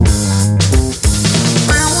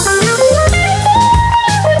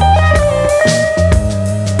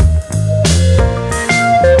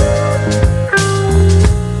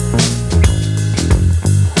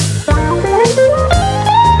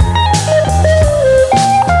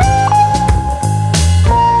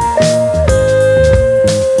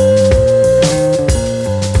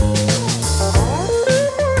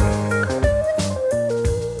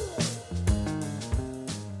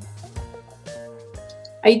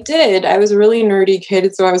I did. I was a really nerdy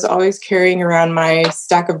kid, so I was always carrying around my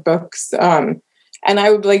stack of books. And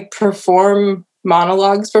I would like perform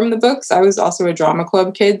monologues from the books. I was also a drama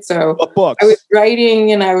club kid, so what books? I was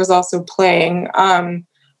writing and I was also playing.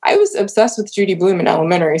 I was obsessed with Judy Blume in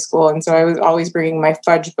elementary school, and so I was always bringing my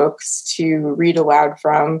fudge books to read aloud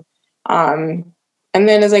from. And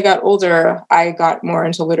then as I got older, I got more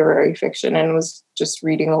into literary fiction and was just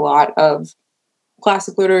reading a lot of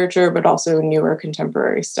classic literature, but also newer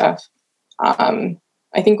contemporary stuff.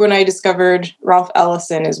 I think when I discovered Ralph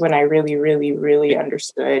Ellison is when I really, really, really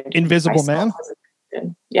understood Invisible Man.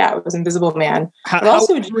 Yeah, it was Invisible Man. How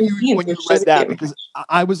old were you when you read that? Because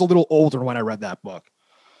I was a little older when I read that book.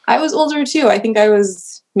 I was older too. I think I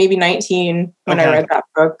was maybe 19 when I read that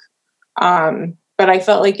book. But I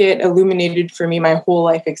felt like it illuminated for me my whole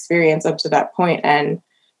life experience up to that point and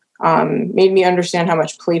made me understand how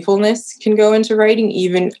much playfulness can go into writing,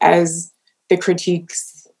 even as the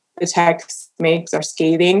critiques the text makes are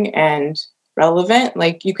scathing and relevant.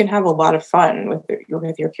 Like you can have a lot of fun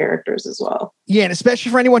with your characters as well. Yeah, and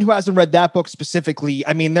especially for anyone who hasn't read that book specifically,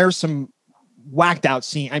 I mean, there's some whacked out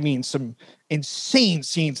some insane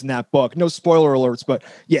scenes in that book. No spoiler alerts, but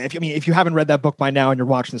yeah, if you haven't read that book by now and you're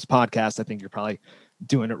watching this podcast, I think you're probably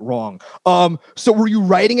doing it wrong. So were you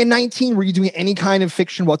writing at 19? Were you doing any kind of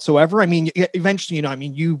fiction whatsoever? I mean, eventually,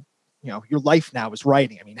 your life now is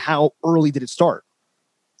writing. I mean, how early did it start?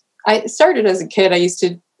 I started as a kid. I used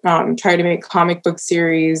to try to make comic book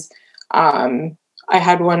series. I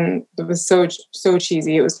had one that was so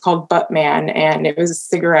cheesy. It was called Buttman, and it was a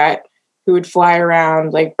cigarette who would fly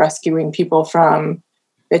around like rescuing people from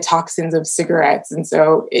the toxins of cigarettes. And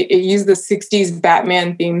so it used the 60s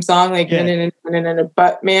Batman theme song, like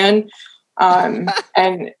Buttman.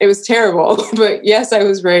 And it was terrible, but yes, I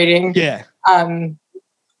was writing. Yeah.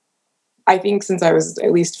 I think since I was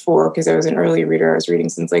at least 4, because I was an early reader, I was reading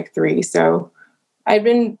since like 3. So I'd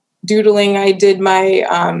been doodling. I did my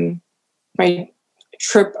my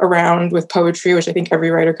trip around with poetry, which I think every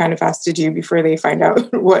writer kind of has to do before they find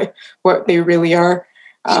out what they really are.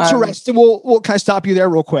 Interesting. We'll kind of stop you there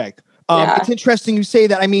real quick. Yeah. It's interesting you say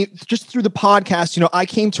that. I mean, just through the podcast, I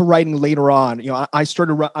came to writing later on. I'm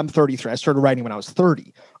 33. I started writing when I was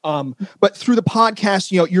 30. But through the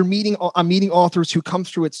podcast, I'm meeting authors who come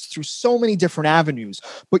through through so many different avenues.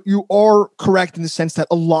 But you are correct in the sense that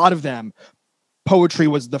a lot of them, poetry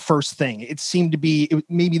was the first thing. It seemed to be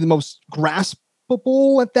maybe the most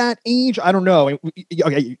graspable at that age. I don't know.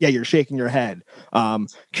 Okay, yeah, you're shaking your head.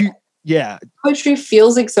 Yeah. Poetry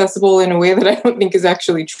feels accessible in a way that I don't think is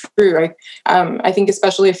actually true. I think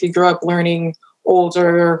especially if you grow up learning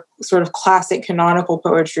older sort of classic canonical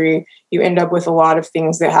poetry, you end up with a lot of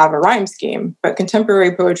things that have a rhyme scheme, but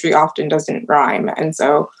contemporary poetry often doesn't rhyme. And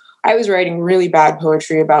so I was writing really bad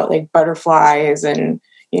poetry about like butterflies and,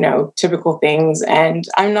 typical things. And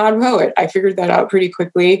I'm not a poet. I figured that out pretty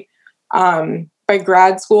quickly. By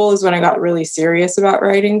grad school is when I got really serious about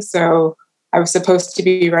writing. So I was supposed to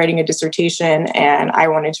be writing a dissertation and I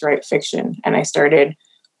wanted to write fiction. And I started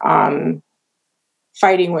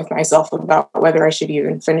fighting with myself about whether I should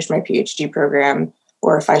even finish my PhD program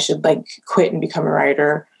or if I should quit and become a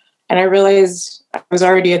writer. And I realized I was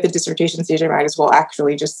already at the dissertation stage. I might as well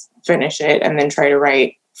actually just finish it and then try to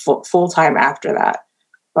write full time after that.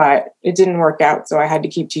 But it didn't work out. So I had to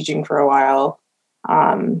keep teaching for a while.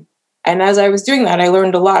 And as I was doing that, I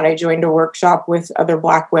learned a lot. I joined a workshop with other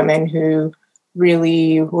Black women who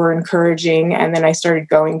really were encouraging. And then I started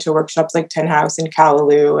going to workshops like Ten House and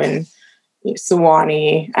Callaloo and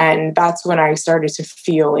Sewanee. And that's when I started to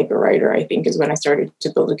feel like a writer, I think, is when I started to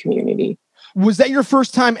build a community. Was that your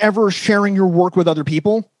first time ever sharing your work with other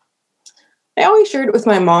people? I always shared it with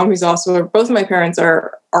my mom, who's also, both of my parents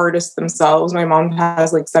are artists themselves. My mom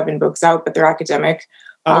has 7 books out, but they're academic.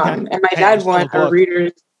 Okay. And my dad won a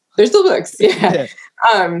reader's, they're still books. Yeah.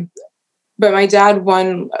 But my dad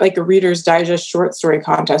won a Reader's Digest short story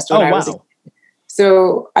contest when I was a kid.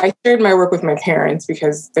 So I shared my work with my parents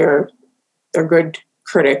because they're good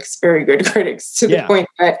critics, very good critics, to the point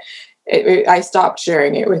that I stopped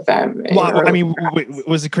sharing it with them. Well, I mean,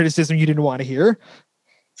 was it criticism you didn't want to hear?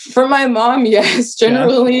 From my mom, yes,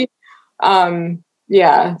 generally.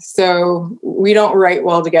 Yeah. So we don't write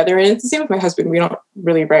well together. And it's the same with my husband. We don't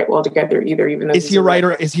really write well together either, even though Is he a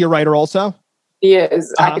writer? Is he a writer also? He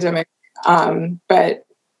is academic. But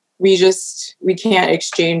we can't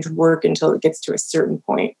exchange work until it gets to a certain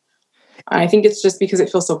point. I think it's just because it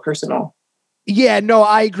feels so personal. Yeah, no,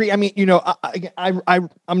 I agree. I mean,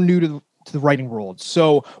 I'm new to the writing world.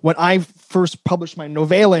 So when I first published my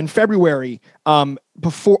novella in February,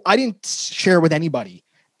 before I didn't share with anybody.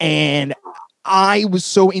 And I was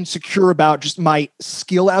so insecure about just my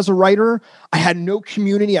skill as a writer. I had no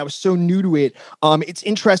community. I was so new to it. It's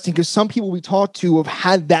interesting because some people we talked to have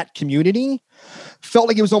had that community, felt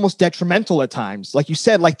like it was almost detrimental at times. Like you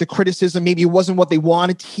said, like the criticism, maybe it wasn't what they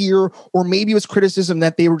wanted to hear, or maybe it was criticism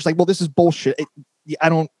that they were just like, well, this is bullshit. I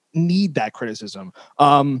don't need that criticism.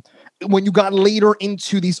 When you got later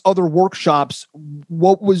into these other workshops,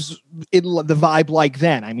 what was the vibe like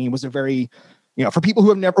then? I mean, was it very, for people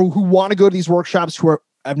who want to go to these workshops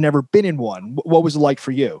have never been in one, what was it like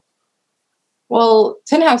for you? Well,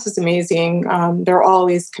 Tin House is amazing. They're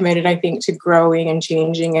always committed, I think, to growing and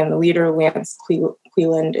changing. And the leader, Lance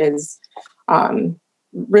Cleland, is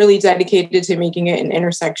really dedicated to making it an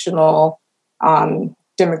intersectional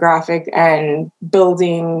demographic and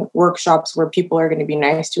building workshops where people are going to be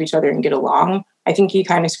nice to each other and get along. I think he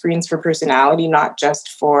kind of screens for personality, not just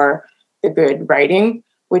for the good writing,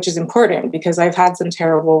 which is important because I've had some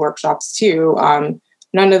terrible workshops too.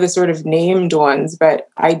 None of the sort of named ones, but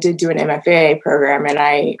I did do an MFA program and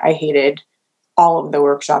I hated all of the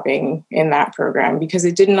workshopping in that program because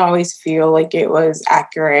it didn't always feel like it was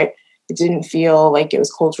accurate. It didn't feel like it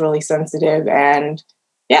was culturally sensitive. And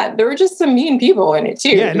yeah, there were just some mean people in it too.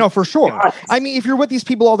 Yeah, no, for sure. I mean, if you're with these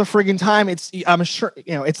people all the friggin' time, I'm sure,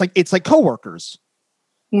 it's like coworkers.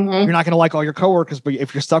 Mm-hmm. You're not going to like all your coworkers, but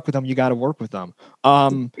if you're stuck with them, you got to work with them.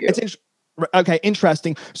 Okay,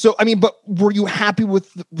 interesting. So, I mean, but were you happy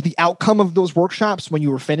with the outcome of those workshops when you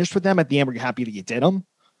were finished with them at the end? Were you happy that you did them?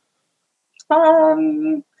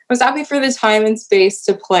 I was happy for the time and space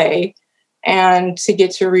to play and to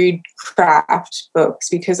get to read craft books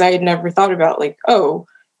because I had never thought about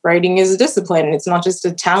writing is a discipline. It's not just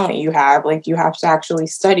a talent you have. Like you have to actually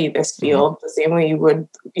study this field the same way you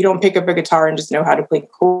don't pick up a guitar and just know how to play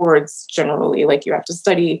chords generally. Like you have to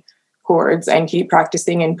study chords and keep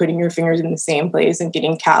practicing and putting your fingers in the same place and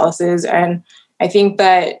getting calluses. And I think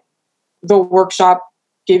that the workshop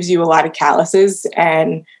gives you a lot of calluses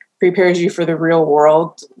and prepares you for the real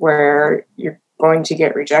world where you're going to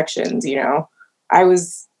get rejections. I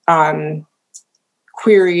was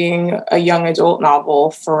querying a young adult novel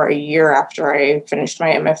for a year after I finished my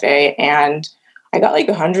MFA, and I got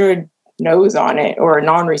 100 no's on it or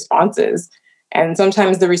non-responses. And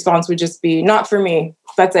sometimes the response would just be, not for me.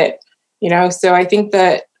 That's it. So I think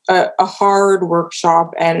that a hard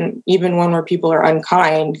workshop and even one where people are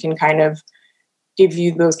unkind can kind of give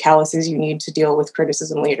you those calluses you need to deal with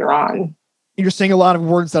criticism later on. You're saying a lot of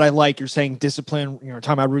words that I like. You're saying discipline, you're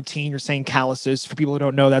talking about routine, you're saying calluses. For people who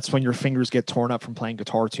don't know, that's when your fingers get torn up from playing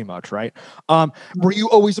guitar too much, right? Were you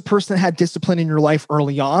always a person that had discipline in your life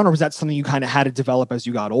early on, or was that something you kind of had to develop as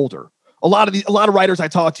you got older? A lot of writers I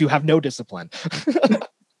talk to have no discipline.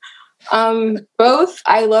 Both.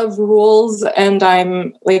 I love rules and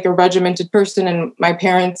I'm a regimented person, and my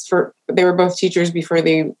parents they were both teachers before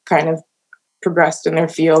they kind of progressed in their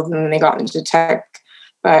field and then they got into tech.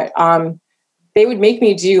 But they would make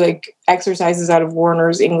me do exercises out of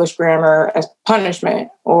Warner's English grammar as punishment.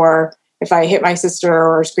 Or if I hit my sister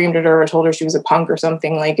or screamed at her or told her she was a punk or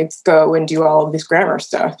something, it's go and do all of this grammar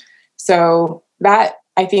stuff. So that,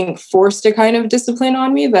 I think, forced a kind of discipline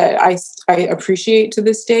on me that I appreciate to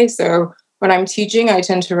this day. So when I'm teaching, I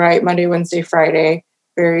tend to write Monday, Wednesday, Friday,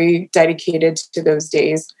 very dedicated to those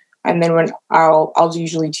days. And then when I'll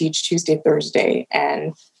usually teach Tuesday, Thursday.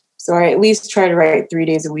 And so I at least try to write 3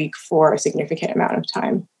 days a week for a significant amount of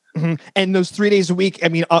time. Mm-hmm. And those 3 days a week, I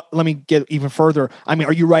mean, let me get even further. I mean,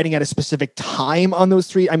 are you writing at a specific time on those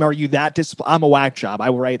three? I mean, are you that disciplined? I'm a whack job.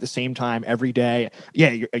 I will write at the same time every day.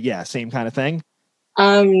 Yeah. Same kind of thing.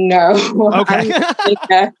 No. Okay.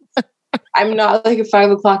 I'm not a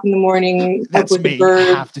 5 o'clock in the morning. That's with me. The bird.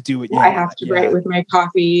 I have to do it. Yeah, I have to write with my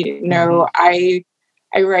coffee. No, I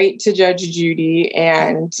write to Judge Judy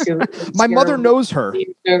and my mother knows her.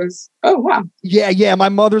 Oh, wow. Yeah. My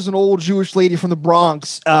mother's an old Jewish lady from the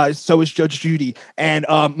Bronx. So is Judge Judy. And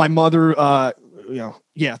my mother,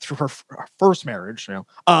 through her first marriage,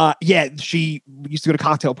 she used to go to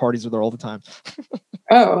cocktail parties with her all the time.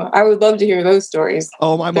 Oh, I would love to hear those stories.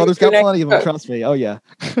 Oh, my mother's got plenty of them. Trust me. Oh, yeah.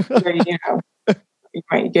 You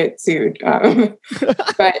might get sued.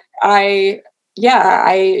 But I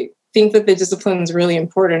think that the discipline is really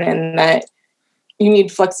important and that you need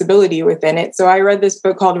flexibility within it. So I read this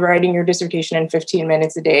book called Writing Your Dissertation in 15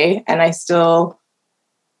 Minutes a Day, and I still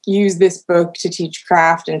use this book to teach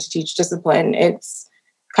craft and to teach discipline. It's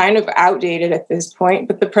kind of outdated at this point,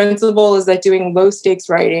 but the principle is that doing low stakes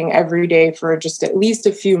writing every day for just at least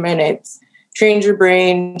a few minutes trains your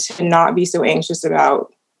brain to not be so anxious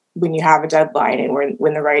about when you have a deadline and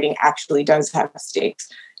when the writing actually does have stakes.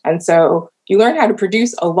 And so, you learn how to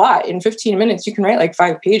produce a lot. In 15 minutes, you can write like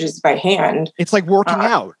 5 pages by hand. It's like working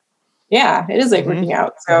out. Yeah, it is like working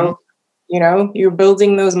out. So, you're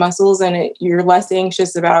building those muscles, and you're less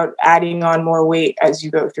anxious about adding on more weight as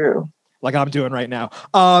you go through. Like I'm doing right now.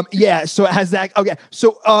 Yeah. So it has that. Okay.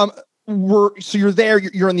 So, you're there,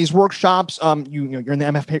 you're in these workshops. You're in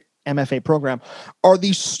the MFA program. Are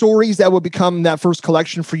these stories that will become that first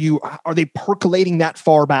collection for you? Are they percolating that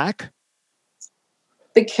far back?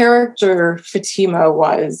 The character Fatima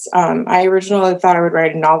was, I originally thought I would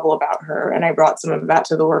write a novel about her, and I brought some of that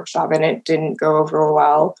to the workshop, and it didn't go over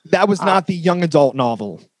well. That was not the young adult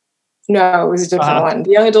novel. No, it was a different one.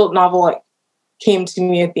 The young adult novel came to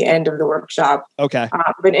me at the end of the workshop. Okay.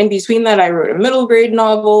 But in between that, I wrote a middle grade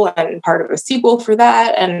novel and part of a sequel for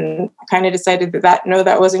that, and kind of decided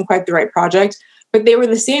that wasn't quite the right project. But they were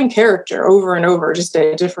the same character over and over, just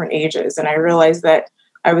at different ages. And I realized that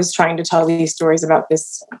I was trying to tell these stories about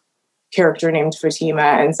this character named Fatima.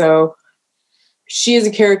 And so she as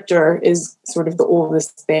a character is sort of the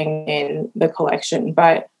oldest thing in the collection.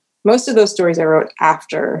 But most of those stories I wrote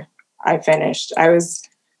after I finished. I was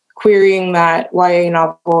querying that YA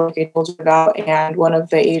novel like I told you about, and one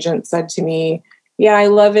of the agents said to me, "Yeah, I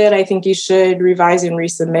love it. I think you should revise and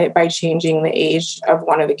resubmit by changing the age of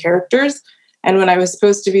one of the characters." And when I was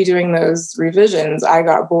supposed to be doing those revisions, I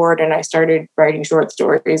got bored and I started writing short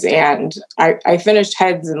stories. And I finished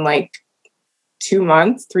Heads in like 2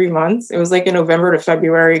 months, 3 months. It was like a November to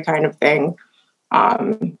February kind of thing,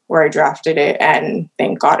 where I drafted it, and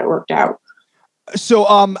thank God it worked out. So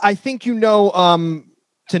I think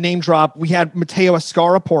to name drop, we had Matteo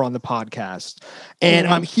Ascarapor on the podcast,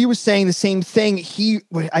 and he was saying the same thing.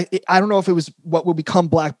 I don't know if it was what will become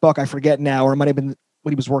Black Buck, I forget now, or it might have been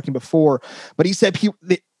when he was working before, but he said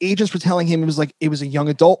the agents were telling him it was a young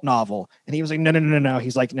adult novel, and he was like, no.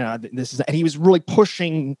 He's like, no, this is, and he was really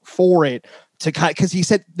pushing for it because he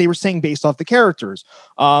said they were saying based off the characters.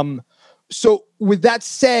 So with that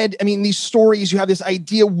said, I mean, these stories, you have this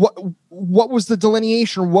idea. What was the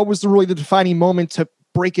delineation? What was the defining moment to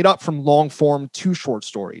break it up from long form to short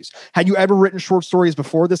stories? Had you ever written short stories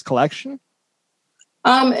before this collection?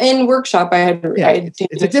 In workshop, I had.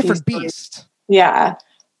 It's a different beast. Yeah,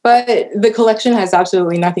 but the collection has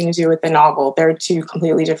absolutely nothing to do with the novel. They're two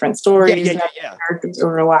completely different stories. Yeah. Characters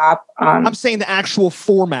overlap. I'm saying the actual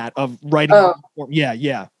format of writing.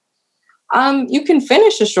 Yeah. You can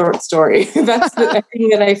finish a short story. That's the thing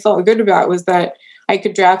that I felt good about, was that I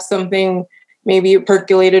could draft something, maybe it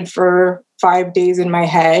percolated for 5 days in my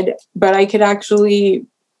head, but I could actually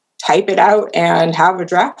type it out and have a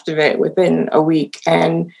draft of it within a week.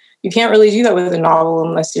 And you can't really do that with a novel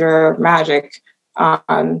unless you're magic.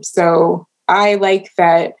 So I like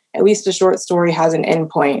that at least a short story has an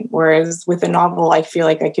endpoint, whereas with a novel, I feel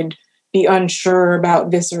like I could be unsure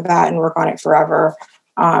about this or that and work on it forever.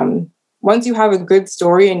 Once you have a good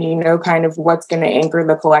story and you know kind of what's going to anchor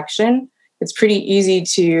the collection, it's pretty easy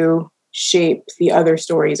to shape the other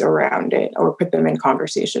stories around it or put them in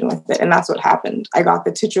conversation with it. And that's what happened. I got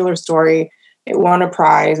the titular story. It won a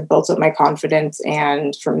prize, built up my confidence,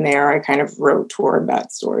 and from there, I kind of wrote toward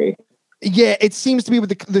that story. Yeah, it seems to be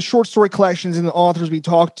with the short story collections and the authors we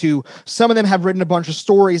talked to, some of them have written a bunch of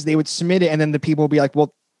stories, they would submit it, and then the people would be like,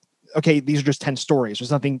 well, okay, these are just 10 stories.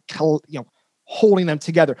 There's nothing, holding them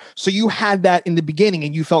together. So you had that in the beginning,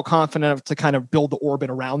 and you felt confident enough to kind of build the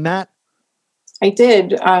orbit around that? I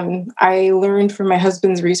did. I learned from my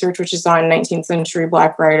husband's research, which is on 19th century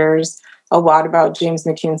Black writers, a lot about James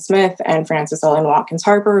McCune Smith and Frances Ellen Watkins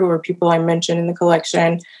Harper, who are people I mentioned in the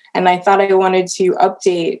collection. And I thought I wanted to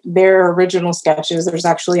update their original sketches. There's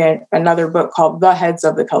actually another book called The Heads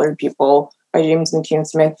of the Colored People by James McCune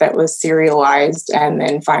Smith that was serialized and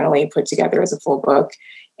then finally put together as a full book.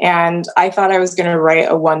 And I thought I was going to write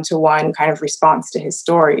a one-to-one kind of response to his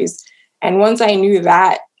stories. And once I knew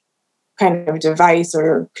that kind of device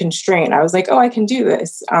or constraint, I was like, oh, I can do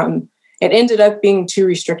this. It ended up being too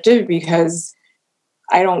restrictive because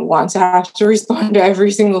I don't want to have to respond to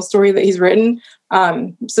every single story that he's written.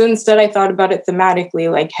 So instead, I thought about it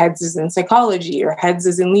thematically, like Heads is in psychology, or Heads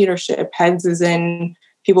is in leadership, Heads is in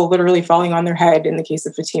people literally falling on their head in the case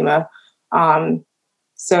of Fatima.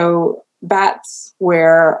 So that's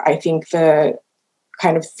where I think the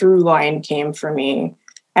kind of through line came for me.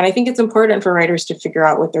 And I think it's important for writers to figure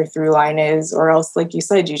out what their through line is, or else, like you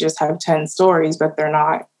said, you just have 10 stories, but they're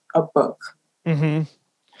not a book. Mm-hmm.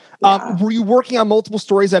 Yeah. Were you working on multiple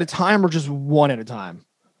stories at a time or just one at a time?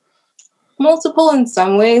 Multiple in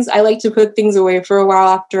some ways. I like to put things away for a while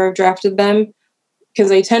after I've drafted them,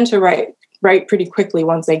 because I tend to write pretty quickly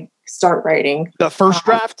once I start writing. The first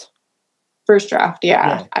draft? First draft,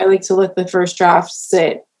 yeah. I like to let the first draft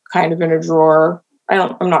sit kind of in a drawer.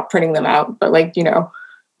 I'm not printing them out, but like,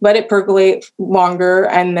 let it percolate longer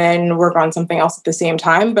and then work on something else at the same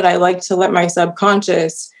time. But I like to let my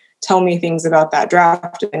subconscious tell me things about that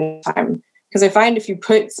draft in time. Because I find if you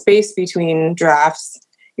put space between drafts,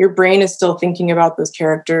 your brain is still thinking about those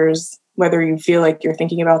characters, whether you feel like you're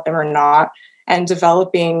thinking about them or not, and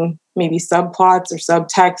developing maybe subplots or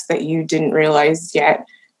subtext that you didn't realize yet.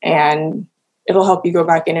 And it'll help you go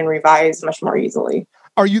back in and revise much more easily.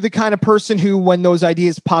 Are you the kind of person who, when those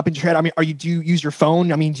ideas pop into your head, I mean, do you use your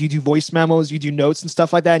phone? I mean, do you do voice memos? You do notes and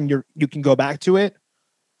stuff like that, and you can go back to it?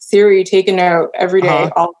 Siri, take a note every day,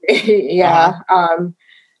 all day. Yeah.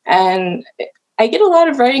 And I get a lot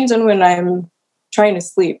of writing done when I'm trying to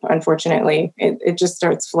sleep, unfortunately. It just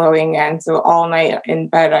starts flowing. And so all night in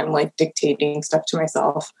bed, I'm like dictating stuff to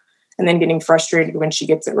myself and then getting frustrated when she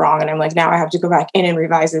gets it wrong. And I'm like, now I have to go back in and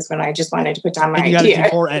revise this when I just wanted to put down my idea. You got to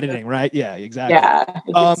do more editing, right? Yeah, exactly. Yeah.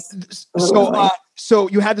 So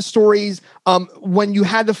you had the stories. When you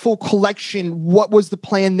had the full collection, what was the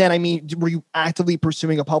plan then? I mean, were you actively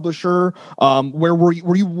pursuing a publisher? Where were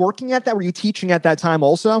you working at that? Were you teaching at that time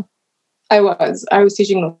also? I was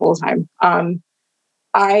teaching the whole time.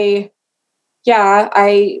 I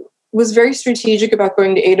was very strategic about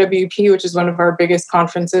going to AWP, which is one of our biggest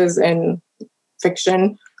conferences in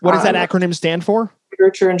fiction. What does that acronym stand for?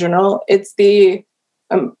 Literature in general. It's the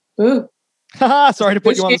sorry to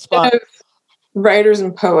put you on the spot. Writers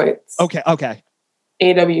and Poets. Okay.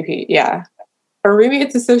 AWP, yeah. Or maybe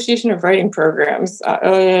it's Association of Writing Programs.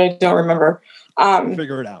 I don't remember.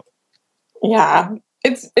 Figure it out. Yeah.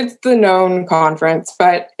 It's the known conference,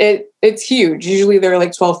 but it's huge. Usually there are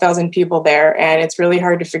like 12,000 people there, and it's really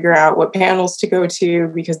hard to figure out what panels to go to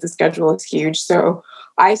because the schedule is huge. So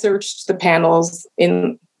I searched the panels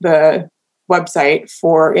in the website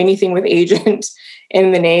for anything with agent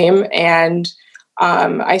in the name, and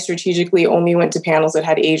I strategically only went to panels that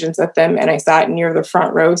had agents at them, and I sat near the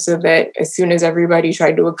front row so that as soon as everybody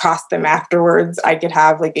tried to accost them afterwards, I could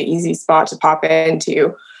have like an easy spot to pop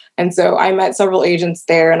into. And so I met several agents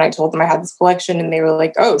there, and I told them I had this collection, and they were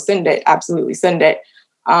like, oh, send it. Absolutely, send it.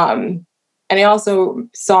 And I also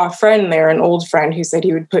saw a friend there, an old friend, who said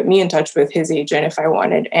he would put me in touch with his agent if I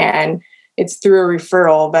wanted. And it's through a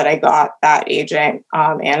referral that I got that agent,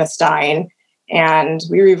 Anna Stein. And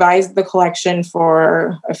we revised the collection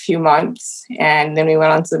for a few months, and then we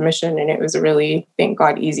went on submission, and it was a really, thank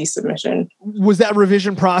God, easy submission. Was that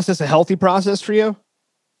revision process a healthy process for you?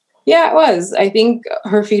 Yeah, it was. I think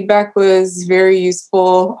her feedback was very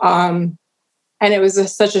useful. And it was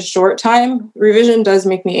such a short time. Revision does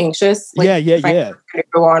make me anxious. Yeah. It's going to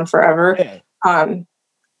go on forever. Yeah.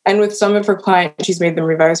 And with some of her clients, she's made them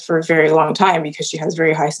revise for a very long time because she has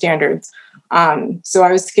very high standards. So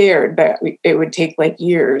I was scared that it would take like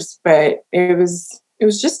years, but it was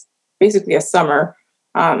just basically a summer.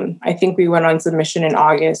 I think we went on submission in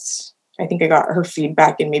August. I think I got her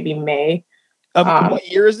feedback in maybe May. What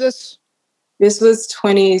year is this? This was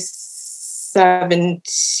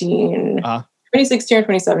 2017, 2016 or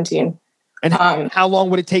 2017. And how long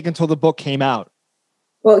would it take until the book came out?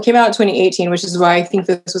 Well, it came out in 2018, which is why I think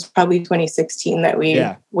this was probably 2016 that we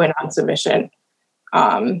went on submission.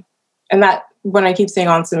 And that, when I keep saying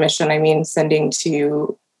on submission, I mean sending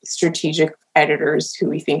to strategic editors who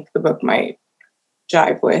we think the book might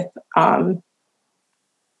jive with.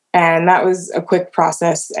 And that was a quick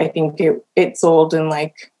process. I think it sold in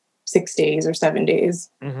like 6 days or 7 days.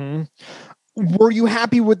 Mm-hmm. Were you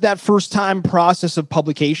happy with that first time process of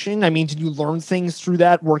publication? I mean, did you learn things through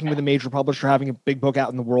that, working with a major publisher, having a big book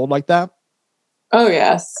out in the world like that? Oh,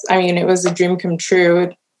 yes. I mean, it was a dream come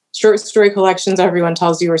true. Short story collections, everyone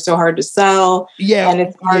tells you, are so hard to sell. Yeah. And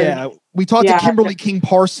it's hard. Yeah. We talked to Kimberly King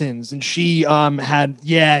Parsons, and she had.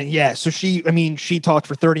 So she talked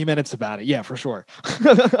for 30 minutes about it. Yeah, for sure.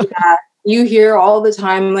 Yeah. You hear all the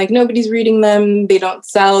time, like, nobody's reading them. They don't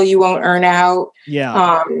sell. You won't earn out.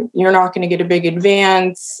 Yeah. You're not going to get a big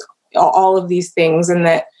advance. All of these things. And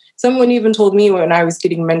that someone even told me when I was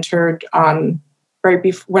getting mentored, right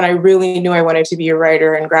before, when I really knew I wanted to be a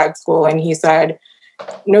writer in grad school. And he said,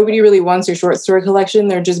 nobody really wants your short story collection.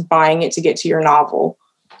 They're just buying it to get to your novel.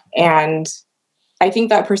 And I think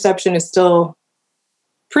that perception is still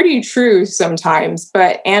pretty true sometimes.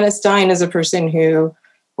 But Anna Stein is a person who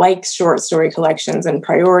likes short story collections and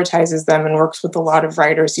prioritizes them and works with a lot of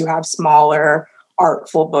writers who have smaller,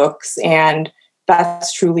 artful books. And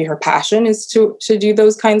that's truly her passion, is to do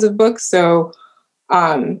those kinds of books. So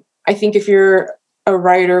I think if you're a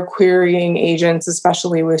writer querying agents,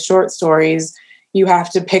 especially with short stories, you have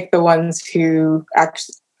to pick the ones who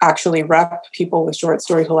actually rep people with short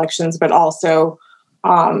story collections, but also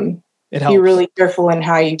It helps. be really careful in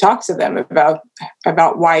how you talk to them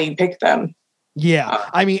about why you pick them. Yeah.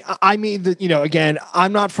 I mean the, again,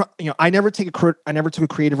 I'm not from, I never took a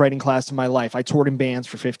creative writing class in my life. I toured in bands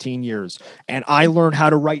for 15 years and I learned how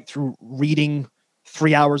to write through reading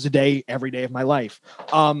 3 hours a day, every day of my life.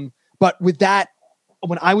 But with that,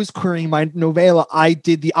 when I was querying my novella, I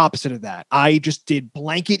did the opposite of that. I just did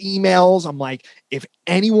blanket emails. I'm like, if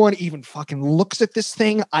anyone even fucking looks at this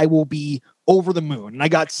thing, I will be over the moon. And I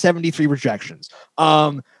got 73 rejections.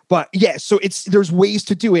 But yeah, so there's ways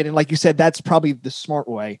to do it. And like you said, that's probably the smart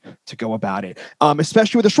way to go about it.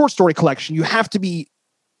 Especially with a short story collection, you have to be,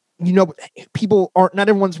 not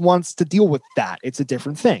everyone wants to deal with that. It's a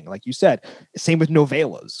different thing. Like you said, same with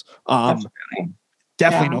novellas.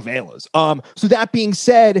 Definitely novellas. So that being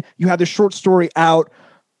said, you have the short story out.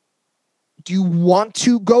 Do you want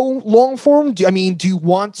to go long form? Do you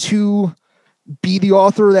want to be the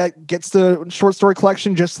author that gets the short story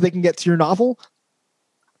collection just so they can get to your novel?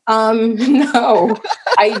 No,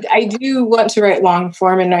 I do want to write long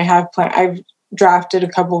form, and I've drafted a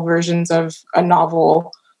couple versions of a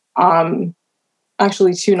novel.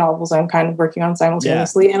 Actually 2 novels I'm kind of working on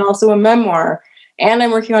simultaneously, and also a memoir. And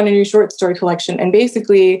I'm working on a new short story collection. And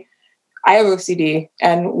basically, I have OCD.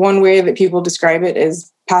 And one way that people describe it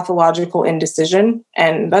is pathological indecision.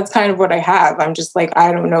 And that's kind of what I have. I'm just like,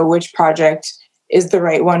 I don't know which project is the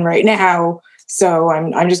right one right now. So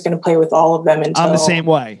I'm just going to play with all of them until I'm the same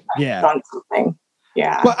way. Yeah. On something.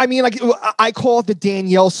 Yeah. But I mean, like, I call it the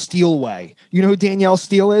Danielle Steele way. You know who Danielle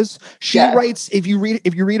Steele is? She writes, if you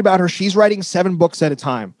read about her, she's writing 7 books at a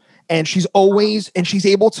time. And she's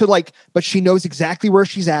able to but she knows exactly where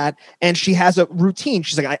she's at. And she has a routine.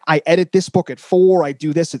 She's like, I edit this book at 4. I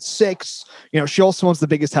do this at 6. She also owns the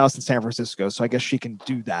biggest house in San Francisco. So I guess she can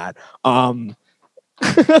do that. And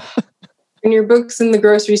your book's in the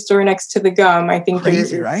grocery store next to the gum. I think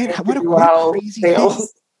crazy, right? What a crazy sales. Thing.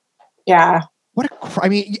 Yeah.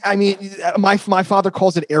 My father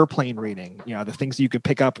calls it airplane reading, the things that you could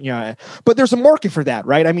pick up, but there's a market for that,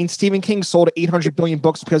 right? I mean, Stephen King sold 800 billion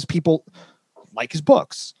books because people like his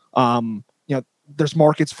books. There's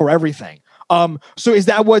markets for everything. So is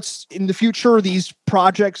that what's in the future? These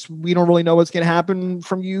projects, we don't really know what's going to happen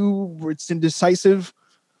from you. It's indecisive.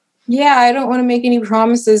 Yeah, I don't want to make any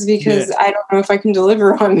promises because I don't know if I can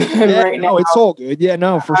deliver on them right now. No, it's all good. Yeah,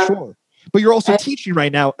 no, for sure. But you're also teaching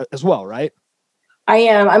right now as well, right? I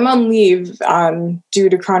am. I'm on leave due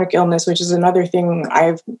to chronic illness, which is another thing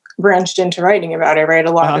I've branched into writing about. I write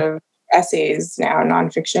a lot of essays now,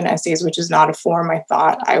 nonfiction essays, which is not a form I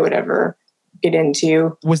thought I would ever get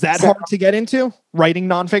into. Was that hard to get into, writing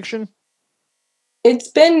nonfiction? It's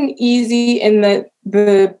been easy in that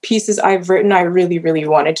the pieces I've written, I really, really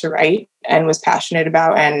wanted to write and was passionate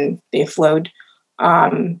about, and they flowed.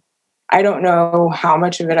 I don't know how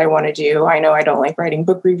much of it I want to do. I know I don't like writing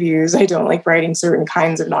book reviews. I don't like writing certain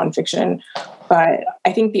kinds of nonfiction. But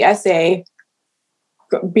I think the essay,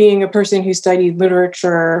 being a person who studied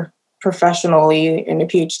literature professionally in a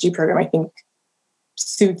PhD program, I think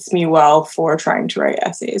suits me well for trying to write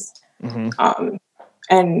essays. Mm-hmm.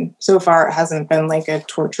 And so far, it hasn't been like a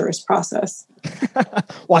torturous process.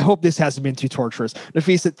 Well, I hope this hasn't been too torturous.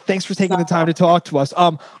 Nafissa, thanks for taking the time to talk to us.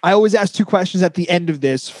 I always ask 2 questions at the end of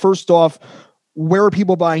this. First off, where are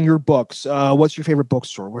people buying your books? What's your favorite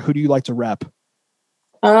bookstore? Who do you like to rep?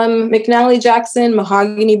 McNally Jackson,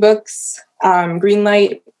 Mahogany Books,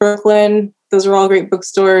 Greenlight, Brooklyn. Those are all great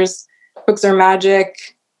bookstores. Books Are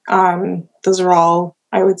Magic. Those are all,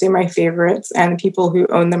 I would say, my favorites. And the people who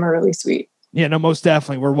own them are really sweet. Yeah, no, most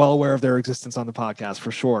definitely. We're well aware of their existence on the podcast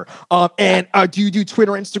for sure. And do you do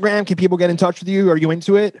Twitter, Instagram? Can people get in touch with you? Are you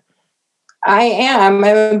into it? I am.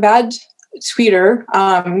 I'm a bad tweeter,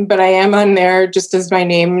 but I am on there just as my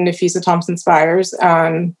name, Nafissa Thompson-Spires.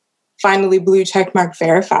 Finally, blue checkmark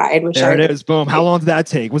verified. Which there it is. Boom. How long did that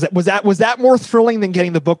take? Was that more thrilling than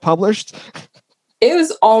getting the book published? It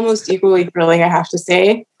was almost equally thrilling, I have to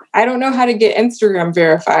say. I don't know how to get Instagram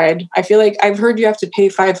verified. I feel like I've heard you have to pay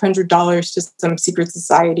 $500 to some secret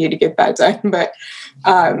society to get that done, but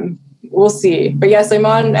we'll see. But yes, I'm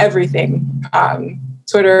on everything.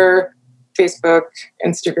 Twitter, Facebook,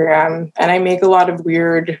 Instagram, and I make a lot of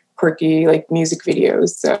weird, quirky, music videos.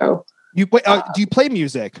 So do you play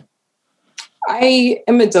music? I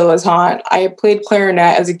am a dilettante. I played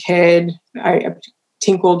clarinet as a kid. I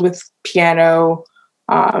tinkled with piano.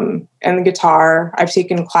 And the guitar. I've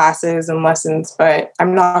taken classes and lessons, but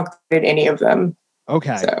I'm not good at any of them.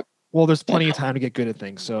 Okay. So, well, there's plenty of time to get good at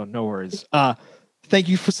things, so no worries. Thank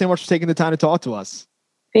you so much for taking the time to talk to us.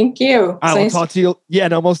 Thank you. I will talk to you. Yeah,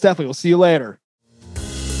 no, most definitely. We'll see you later.